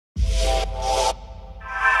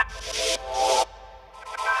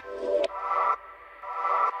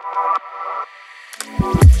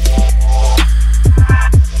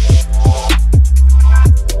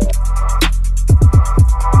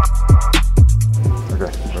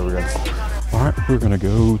we're going to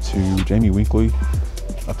go to Jamie Winkley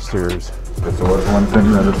upstairs. So what's one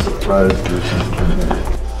thing that has surprised you since being here?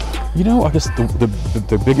 You know, I guess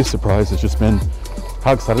the biggest surprise has just been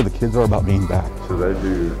how excited the kids are about being back. So they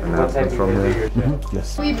do announcements from here? Mm-hmm.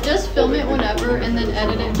 Yes. We just film it whenever and then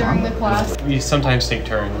edit it during the class. We sometimes take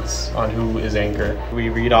turns on who is anchor. We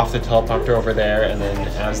read off the teleprompter over there, and then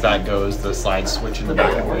as that goes, the slides switch in the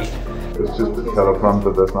back of me. It's just the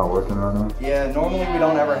teleprompter that's not working right now? Yeah, normally we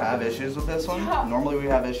don't ever have issues with this one. Normally we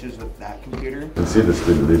have issues with that computer. You can see the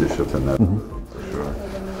student leadership in that, for sure.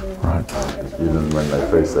 Right. Even when they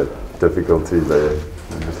face that difficulty, they're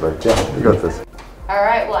just like, yeah, you got this. All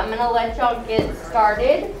right, well, I'm going to let y'all get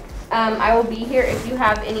started. I will be here if you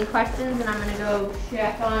have any questions, and I'm going to go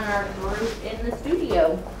check on our group in the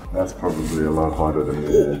studio. That's probably a lot harder than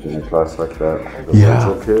in a class like that. The Yeah,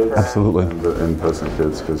 virtual kids absolutely. And the in-person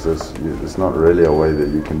kids, because it's not really a way that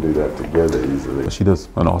you can do that together easily. She does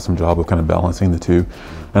an awesome job of kind of balancing the two,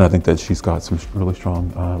 and I think that she's got some really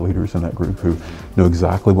strong leaders in that group who know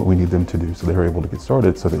exactly what we need them to do, so they're able to get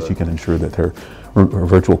started so that she can ensure that her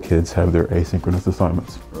virtual kids have their asynchronous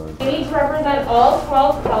assignments. You need to represent all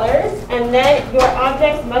 12 colors, and then your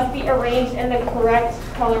objects must be arranged in the correct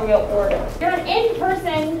color wheel order. You're an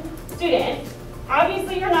in-person student.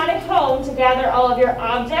 Obviously, you're not at home to gather all of your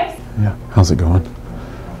objects. Yeah, how's it going?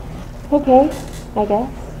 Okay, I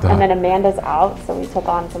guess. And then Amanda's out, so we took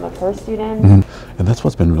on some of her students. And that's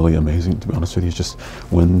what's been really amazing, to be honest with you, is just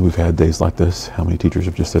when we've had days like this, how many teachers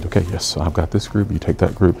have just said, okay, yes, I've got this group, you take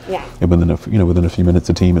that group. Yeah. And within a few minutes,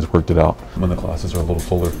 the team has worked it out. When the classes are a little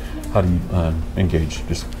fuller, how do you engage?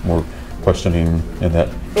 Just more questioning in that?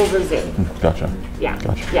 Over Zoom. Gotcha. Yeah.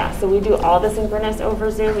 Gotcha. Yeah, so we do all the synchronous over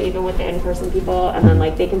Zoom, even with the in-person people, and then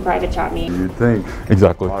like they can private chat me. You'd think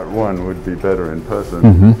Exactly. part one would be better in person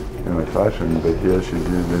in the classroom, but here she's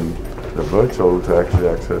using the virtual to actually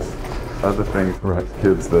access other things. Right.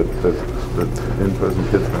 Kids that in-person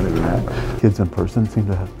kids don't even have. Kids in person seem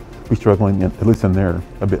to be struggling, at least in there,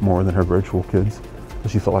 a bit more than her virtual kids.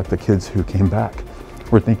 She felt like the kids who came back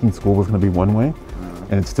were thinking school was going to be one way,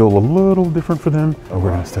 and it's still a little different for them. Oh,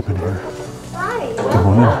 we're going to step in here. Hi. Come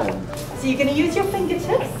on in. So you're going to use your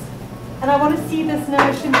fingertips, and I want to see this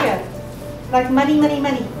notion here, like money, money,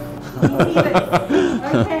 money. Can you see this?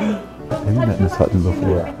 Okay. Have you met Miss Hutton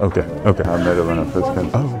before? Okay, okay. I met her when I first came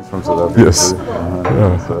from South Africa. Yes.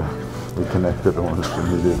 So we connected almost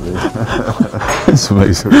immediately. It's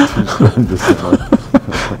amazing. Here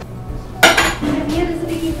is a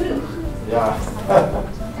biggie fruit. Yeah.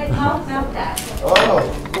 And how about that?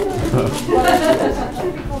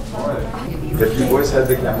 Have you always had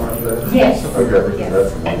the camera on there? Yes. Okay, Yes.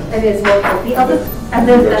 that's amazing. It is local. The other, and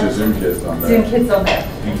then You got your the Zoom kids on there. Zoom kids on there.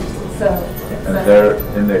 So. And they're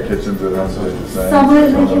in their kitchens and that's what you're saying? Some are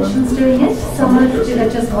in their kitchens doing it, some are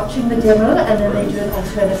just watching the demo, and then they do an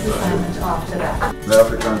alternate assignment after that. The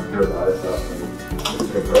Afrikaans do the ice up and it's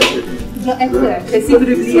gebruiken. Ja, echt waar. They see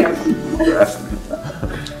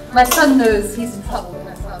My son knows he's in trouble with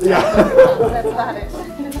my son. That's about it.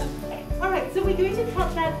 Alright, so we're going to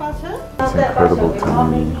cut that butter. It's incredible to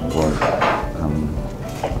me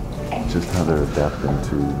just how they're adapting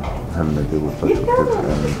to having to deal with virtual kids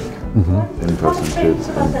and in-person kids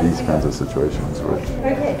in these kinds of situations, which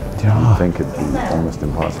I think it'd be almost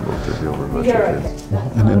impossible to deal with virtual kids.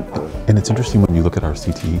 And it's interesting when you look at our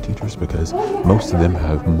CTE teachers, because most of them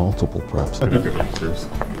have multiple preps.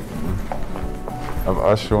 I've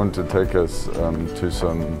asked Sean to take us to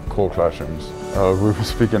some core classrooms. We were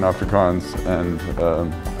speaking Afrikaans, and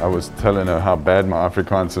I was telling her how bad my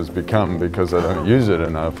Afrikaans has become because I don't use it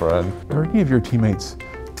enough, right? Are any of your teammates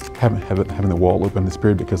having the wall open this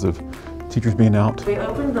period because of teachers being out? We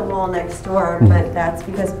opened the wall next door, but that's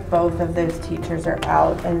because both of those teachers are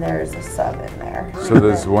out and there's a sub in there. So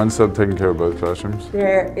there's one sub taking care of both classrooms?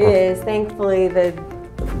 There is. Thankfully, the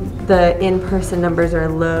in-person numbers are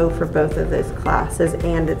low for both of those classes,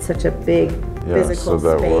 and it's such a big physical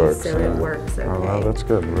space, so it works okay. Oh, wow, that's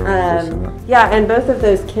good. Yeah, and both of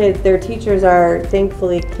those kids, their teachers are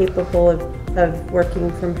thankfully capable of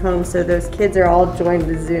working from home, so those kids are all joined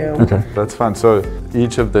to Zoom. Okay. That's fun. So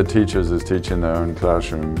each of the teachers is teaching their own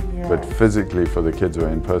classroom, but physically for the kids who are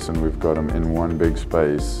in person, we've got them in one big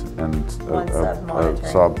space and a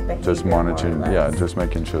sub just monitoring, just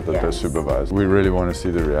making sure that they're supervised. We really want to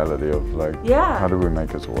see the reality of like, how do we make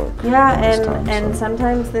this work? Yeah, and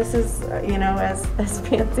sometimes this is, you know, as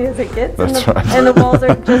fancy as it gets, That's and the walls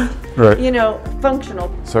are just, you know,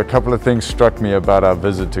 functional. So a couple of things struck me about our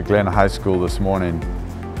visit to Glen High School this morning.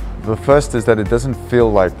 The first is that it doesn't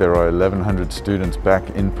feel like there are 1,100 students back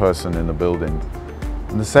in person in the building.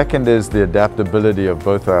 And the second is the adaptability of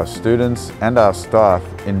both our students and our staff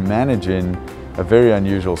in managing a very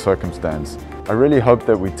unusual circumstance. I really hope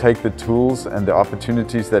that we take the tools and the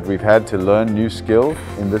opportunities that we've had to learn new skills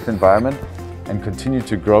in this environment and continue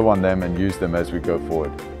to grow on them and use them as we go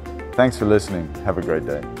forward. Thanks for listening. Have a great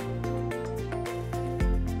day.